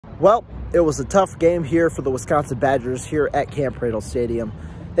Well, it was a tough game here for the Wisconsin Badgers here at Camp Randall Stadium.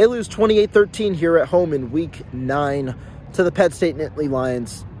 They lose 28-13 here at home in Week 9 to the Penn State Nittany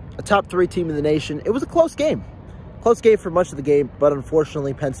Lions, a top 3 team in the nation. It was a close game. Close game for much of the game, but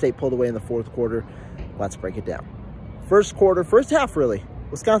unfortunately, Penn State pulled away in the fourth quarter. Let's break it down. First half, really.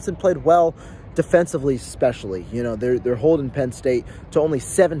 Wisconsin played well defensively, especially. You know, they're holding Penn State to only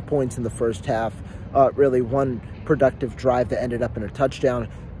 7 points in the first half. Really, one productive drive that ended up in a touchdown.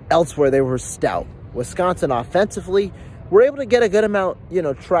 Elsewhere, they were stout. Wisconsin offensively were able to get a good amount,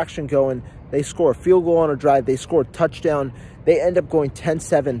 traction going. They score a field goal on a drive. They score a touchdown. They end up going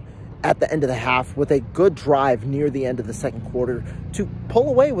 10-7 at the end of the half with a good drive near the end of the second quarter to pull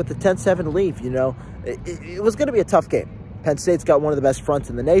away with the 10-7 lead. It was going to be a tough game. Penn State's got one of the best fronts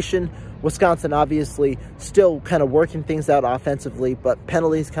in the nation. Wisconsin obviously still kind of working things out offensively, but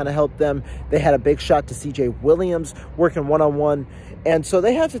penalties kind of helped them. They had a big shot to C.J. Williams working one-on-one, and so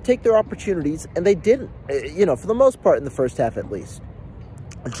they had to take their opportunities, and they didn't, for the most part in the first half at least.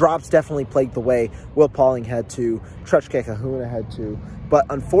 Drops definitely plagued the way. Will Pauling had to, Kahuna had to, but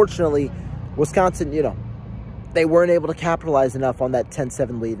unfortunately, Wisconsin, they weren't able to capitalize enough on that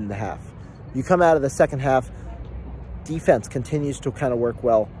 10-7 lead in the half. You come out of the second half, defense continues to kind of work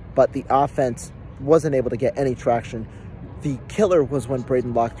well, but the offense wasn't able to get any traction. The killer was when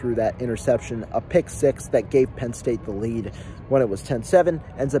Braden Locke threw that interception, a pick six that gave Penn State the lead when it was 10-7,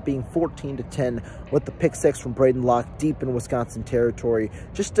 ends up being 14-10 with the pick six from Braden Locke deep in Wisconsin territory.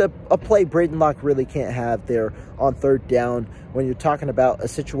 Just a play Braden Locke really can't have there on third down when you're talking about a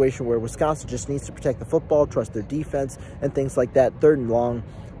situation where Wisconsin just needs to protect the football, trust their defense, and things like that, third and long.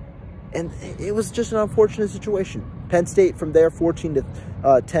 And it was just an unfortunate situation. Penn State from there,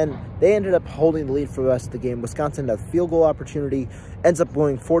 14-10, they ended up holding the lead for the rest of the game. Wisconsin had a field goal opportunity, ends up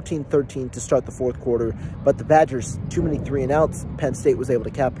going 14-13 to start the fourth quarter. But the Badgers, too many 3-and-outs. Penn State was able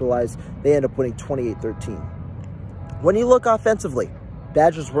to capitalize. They end up winning 28-13. When you look offensively,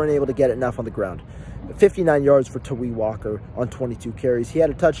 Badgers weren't able to get enough on the ground. 59 yards for Tawee Walker on 22 carries. He had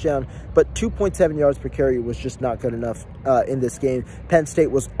a touchdown, but 2.7 yards per carry was just not good enough in this game. Penn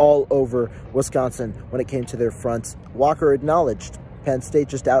State was all over Wisconsin when it came to their fronts. Walker acknowledged Penn State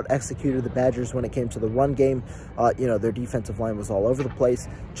just out-executed the Badgers when it came to the run game. Their defensive line was all over the place.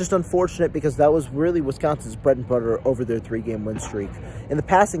 Just unfortunate because that was really Wisconsin's bread and butter over their 3-game win streak. In the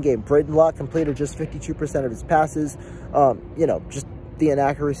passing game, Braden Locke completed just 52% of his passes. Just the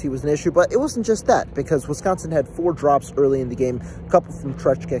inaccuracy was an issue, but it wasn't just that because Wisconsin had 4 drops early in the game, a couple from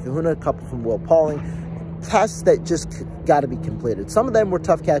Kahuna, a couple from Will Pauling, passes that just got to be completed. Some of them were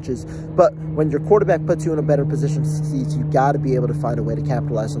tough catches, but when your quarterback puts you in a better position to succeed, you got to be able to find a way to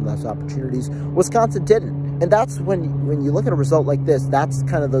capitalize on those opportunities. Wisconsin didn't, and that's when you look at a result like this, that's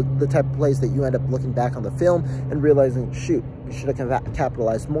kind of the type of plays that you end up looking back on the film and realizing, shoot, we should have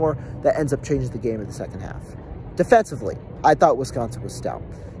capitalized more. That ends up changing the game in the second half. Defensively, I thought Wisconsin was stout.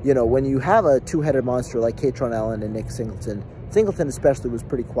 When you have a two-headed monster like Katron Allen and Nick Singleton especially was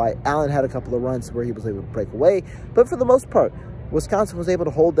pretty quiet. Allen had a couple of runs where he was able to break away, but for the most part, Wisconsin was able to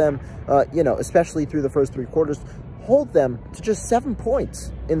hold them, especially through the first 3 quarters, hold them to just 7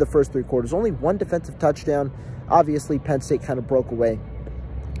 points in the first 3 quarters. Only 1 defensive touchdown. Obviously, Penn State kind of broke away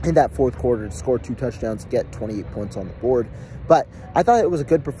in that fourth quarter to score 2 touchdowns, get 28 points on the board. But I thought it was a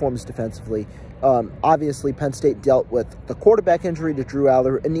good performance defensively. Obviously, Penn State dealt with the quarterback injury to Drew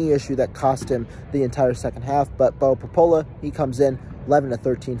Aller, a knee issue that cost him the entire second half. But Bo Popola, he comes in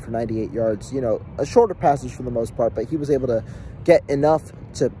 11-13 for 98 yards. A shorter passage for the most part, but he was able to get enough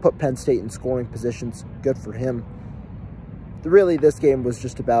to put Penn State in scoring positions. Good for him. Really, this game was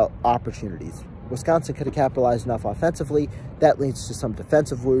just about opportunities. Wisconsin could have capitalized enough offensively. That leads to some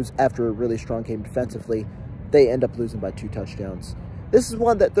defensive woes. After a really strong game defensively, they end up losing by 2 touchdowns. This is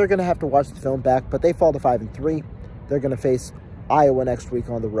one that they're going to have to watch the film back, but they fall to 5-3. They're going to face Iowa next week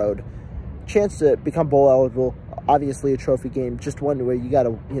on the road. Chance to become bowl eligible. Obviously, a trophy game. Just one where you got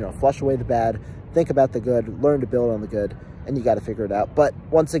to, flush away the bad, think about the good, learn to build on the good, and you got to figure it out. But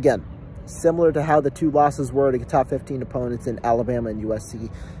once again, similar to how the 2 losses were to top 15 opponents in Alabama and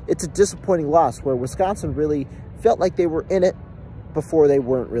USC, it's a disappointing loss where Wisconsin really felt like they were in it before they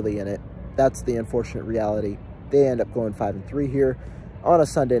weren't really in it. That's the unfortunate reality. They end up going 5-3 here on a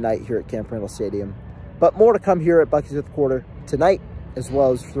Sunday night here at Camp Randall Stadium. But more to come here at Bucky's Fifth Quarter tonight, as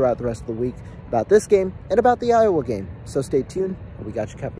well as throughout the rest of the week about this game and about the Iowa game. So stay tuned, and we got you covered.